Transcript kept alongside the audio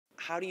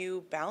how do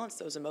you balance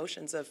those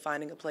emotions of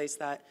finding a place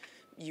that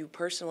you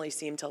personally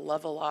seem to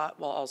love a lot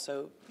while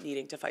also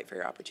needing to fight for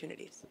your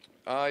opportunities?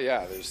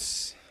 Yeah,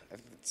 it's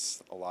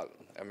a lot.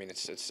 I mean,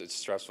 it's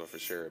stressful for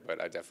sure,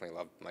 but I definitely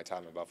love my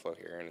time in Buffalo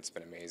here, and it's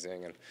been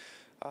amazing. And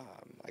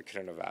I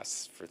couldn't have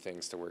asked for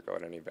things to work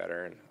out any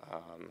better. And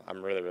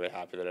I'm really, really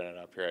happy that I ended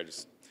up here. I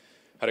just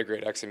had a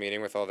great exit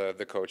meeting with all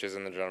the coaches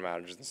and the general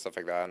managers and stuff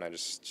like that, and I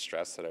just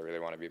stressed that I really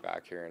want to be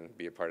back here and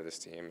be a part of this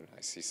team. And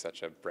I see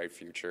such a bright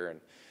future, and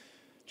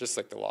just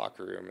like the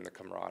locker room and the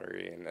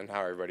camaraderie and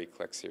how everybody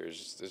clicks here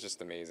is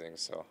just amazing.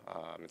 So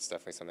it's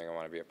definitely something I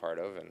want to be a part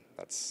of, and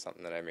that's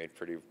something that I made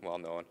pretty well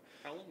known.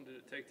 How long did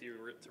it take you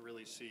to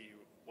really see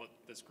what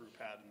this group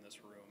had in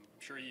this room?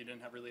 I'm sure you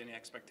didn't have really any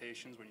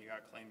expectations when you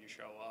got claimed to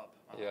show up.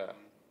 Yeah.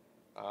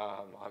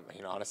 I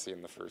mean, honestly,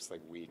 in the first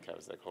week, I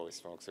was like, holy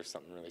smokes, there's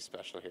something really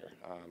special here.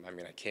 I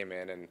mean, I came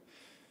in and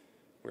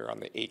we were on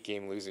the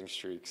 8-game losing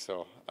streak.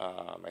 So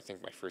I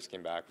think my first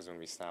game back was when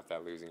we snapped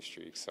that losing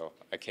streak. So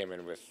I came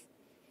in with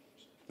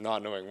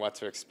not knowing what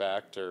to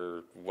expect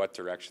or what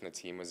direction the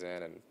team was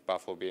in. And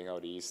Buffalo being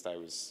out east, I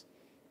was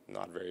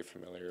not very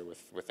familiar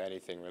with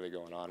anything really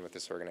going on with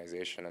this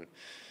organization. And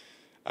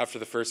after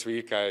the first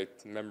week, I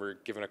remember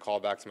giving a call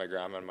back to my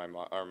grandma and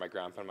my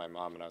grandpa and my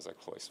mom, and I was like,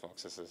 "Holy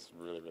smokes, this is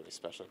a really, really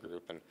special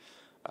group." And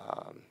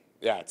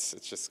yeah, it's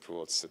just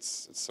cool.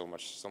 It's so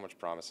much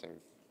promising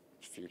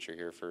future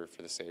here for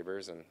the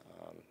Sabres, and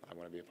I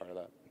want to be a part of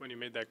that. When you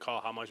made that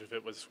call, how much of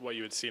it was what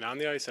you had seen on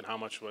the ice, and how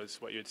much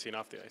was what you had seen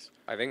off the ice?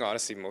 I think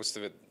honestly, most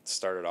of it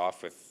started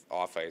off with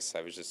off ice.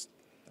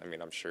 I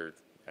mean, I'm sure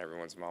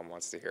everyone's mom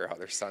wants to hear how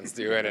their son's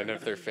doing and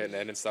if they're fitting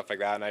in and stuff like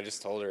that. And I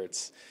just told her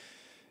it's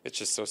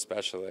just so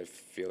special. I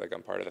feel like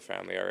I'm part of the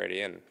family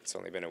already, and it's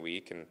only been a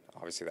week, and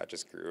obviously that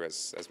just grew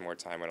as more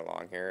time went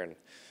along here. And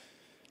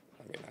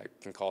I mean, I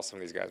can call some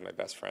of these guys my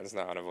best friends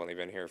now, and I've only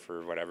been here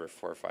for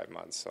 4 or 5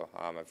 months. So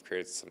I've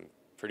created some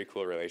pretty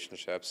cool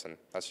relationships, and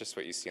that's just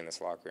what you see in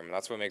this locker room. And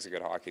that's what makes a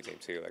good hockey team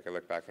too. Like I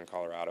look back in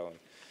Colorado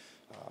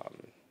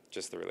and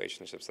just the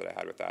relationships that I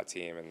had with that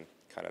team and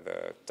kind of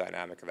the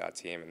dynamic of that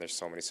team. And there's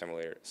so many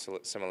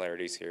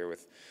similarities here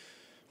with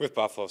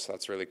Buffalo, so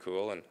that's really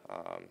cool, and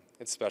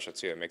it's special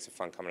too. It makes it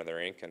fun coming to the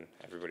rink, and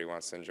everybody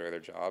wants to enjoy their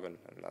job, and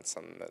that's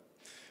something that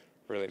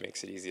really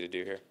makes it easy to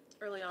do here.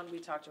 Early on, we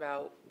talked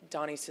about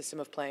Donnie's system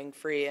of playing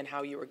free and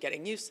how you were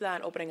getting used to that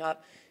and opening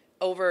up.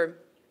 Over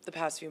the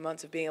past few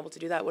months of being able to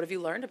do that, what have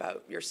you learned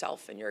about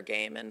yourself and your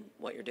game and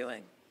what you're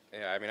doing?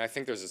 Yeah, I mean, I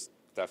think there's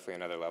definitely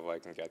another level I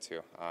can get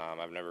to.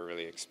 I've never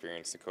really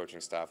experienced a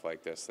coaching staff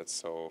like this that's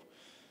so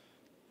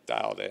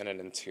dialed in and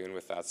in tune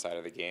with that side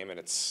of the game, and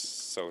it's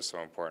so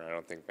important. I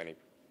don't think many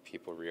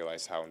people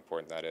realize how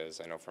important that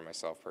is. I know for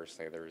myself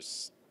personally,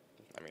 there's,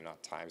 I mean,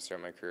 not times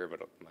throughout my career,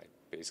 but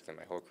basically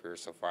my whole career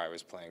so far, I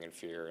was playing in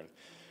fear and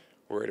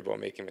worried about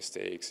making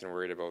mistakes and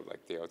worried about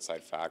the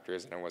outside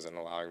factors, and it wasn't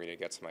allowing me to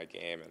get to my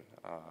game. And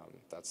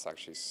that's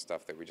actually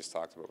stuff that we just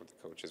talked about with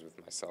the coaches, with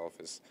myself,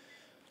 is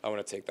I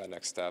want to take that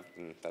next step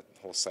and that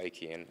whole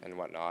psyche and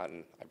whatnot,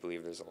 and I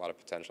believe there's a lot of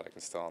potential I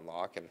can still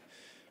unlock, and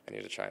I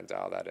need to try and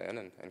dial that in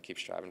and keep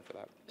striving for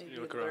that. Maybe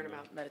you learn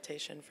about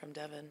meditation from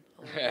Devin.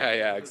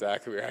 Yeah,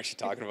 exactly. We were actually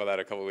talking about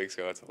that a couple of weeks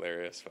ago. It's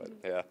hilarious, but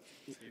yeah.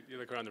 You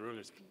look around the room,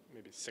 there's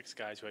maybe 6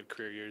 guys who had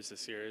career years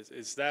this year.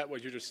 Is that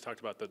what you just talked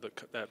about,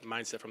 that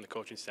mindset from the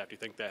coaching staff? Do you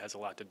think that has a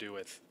lot to do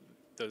with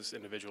those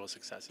individual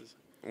successes?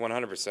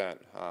 100%.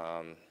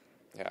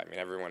 Yeah, I mean,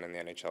 everyone in the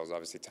NHL is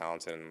obviously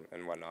talented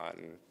and whatnot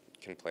and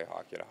can play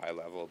hockey at a high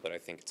level, but I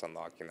think it's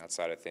unlocking that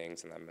side of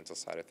things and that mental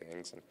side of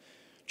things and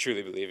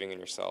truly believing in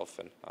yourself,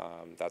 and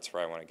that's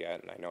where I want to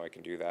get, and I know I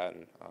can do that.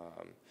 And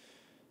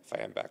if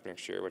I am back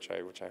next year, which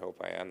I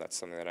hope I am, that's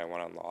something that I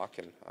want to unlock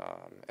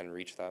and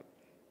reach that.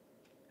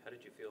 How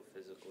did you feel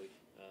physically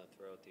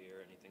throughout the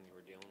year? Anything you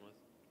were dealing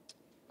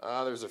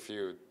with? There's a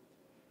few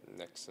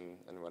nicks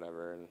and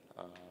whatever, and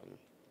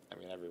I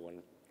mean,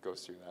 everyone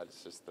goes through that.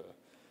 It's just the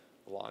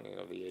longing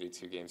of the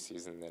 82-game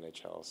season in the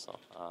NHL. So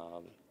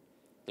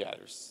yeah,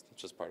 it's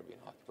just part of being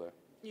a hockey player.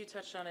 You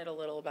touched on it a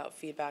little about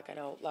feedback. I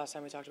know last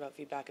time we talked about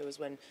feedback, it was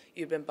when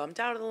you'd been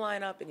bumped out of the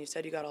lineup and you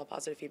said you got all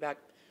positive feedback.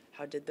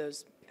 How did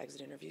those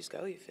exit interviews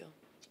go, you feel?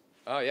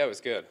 Oh, yeah, it was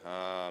good.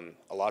 A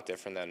lot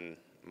different than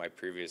my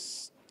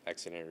previous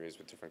exit interviews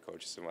with different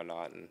coaches and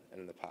whatnot and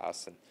in the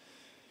past. And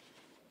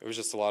it was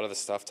just a lot of the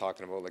stuff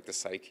talking about the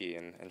psyche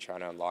and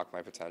trying to unlock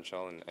my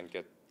potential and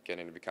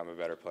getting to become a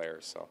better player.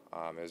 So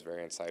it was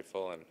very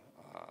insightful, and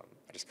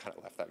I just kind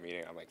of left that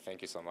meeting. I'm like,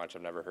 thank you so much.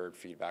 I've never heard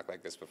feedback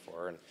like this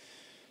before, and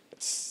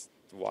it's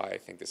why I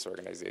think this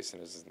organization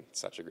is in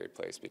such a great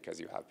place, because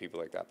you have people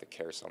like that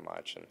care so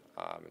much, and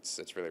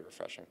it's really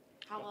refreshing.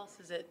 How else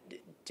is it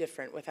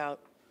different,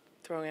 without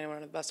throwing anyone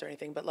on the bus or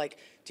anything, but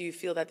do you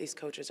feel that these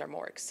coaches are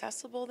more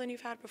accessible than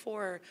you've had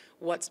before, or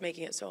what's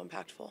making it so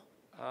impactful?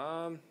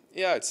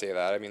 Yeah, I'd say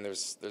that. I mean,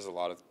 there's a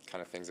lot of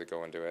kind of things that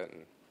go into it,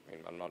 and I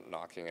mean, I'm not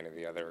knocking any of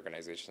the other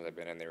organizations I've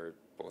been in. They were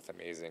both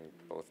amazing.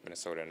 Both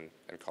Minnesota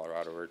and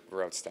Colorado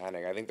were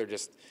outstanding. I think they're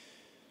just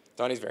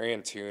Donnie's very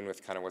in tune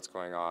with kind of what's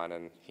going on,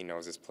 and he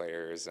knows his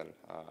players. And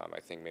I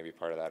think maybe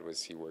part of that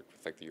was he worked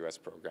with like the U.S.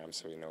 program,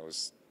 so he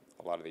knows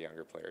a lot of the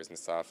younger players and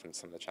stuff, and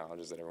some of the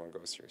challenges that everyone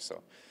goes through.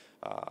 So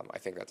I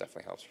think that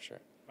definitely helps for sure.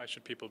 Why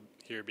should people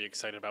here be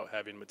excited about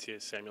having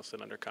Matthias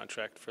Samuelsson under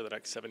contract for the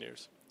next 7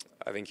 years?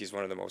 I think he's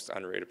one of the most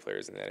underrated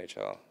players in the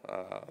NHL.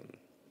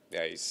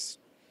 Yeah, he's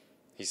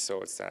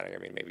so outstanding. I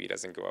mean, maybe he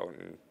doesn't go out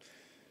and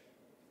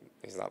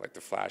he's not like the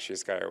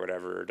flashiest guy or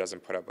whatever, or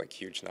doesn't put up like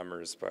huge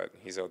numbers, but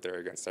he's out there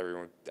against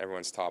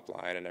everyone's top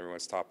line and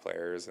everyone's top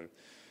players, and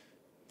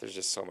there's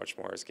just so much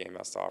more his game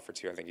has to offer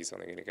too. I think he's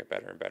only going to get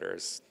better and better.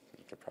 As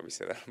you can probably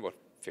say that about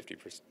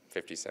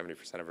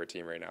 50-70% of our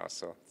team right now.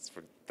 So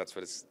that's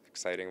what is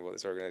exciting about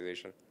this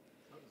organization.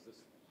 How does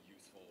this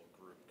youthful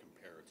group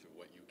compare to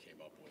what you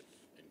came up with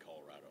in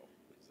Colorado?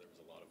 Because there was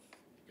a lot of,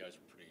 you guys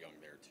were pretty young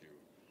there too.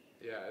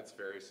 Yeah, it's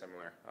very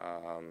similar.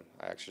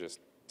 I actually just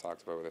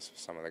talked about this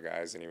with some of the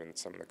guys and even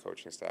some of the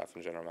coaching staff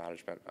and general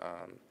management.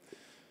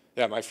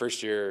 Yeah, my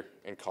first year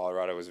in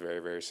Colorado was very,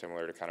 very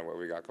similar to kind of what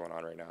we got going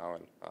on right now.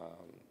 And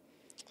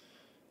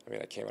I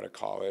mean, I came out of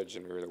college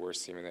and we were the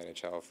worst team in the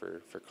NHL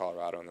for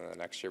Colorado, and then the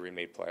next year we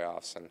made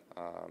playoffs. And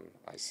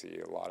I see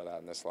a lot of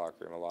that in this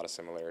locker room, a lot of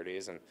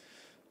similarities, and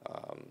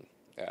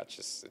yeah,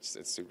 it's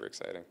super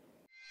exciting.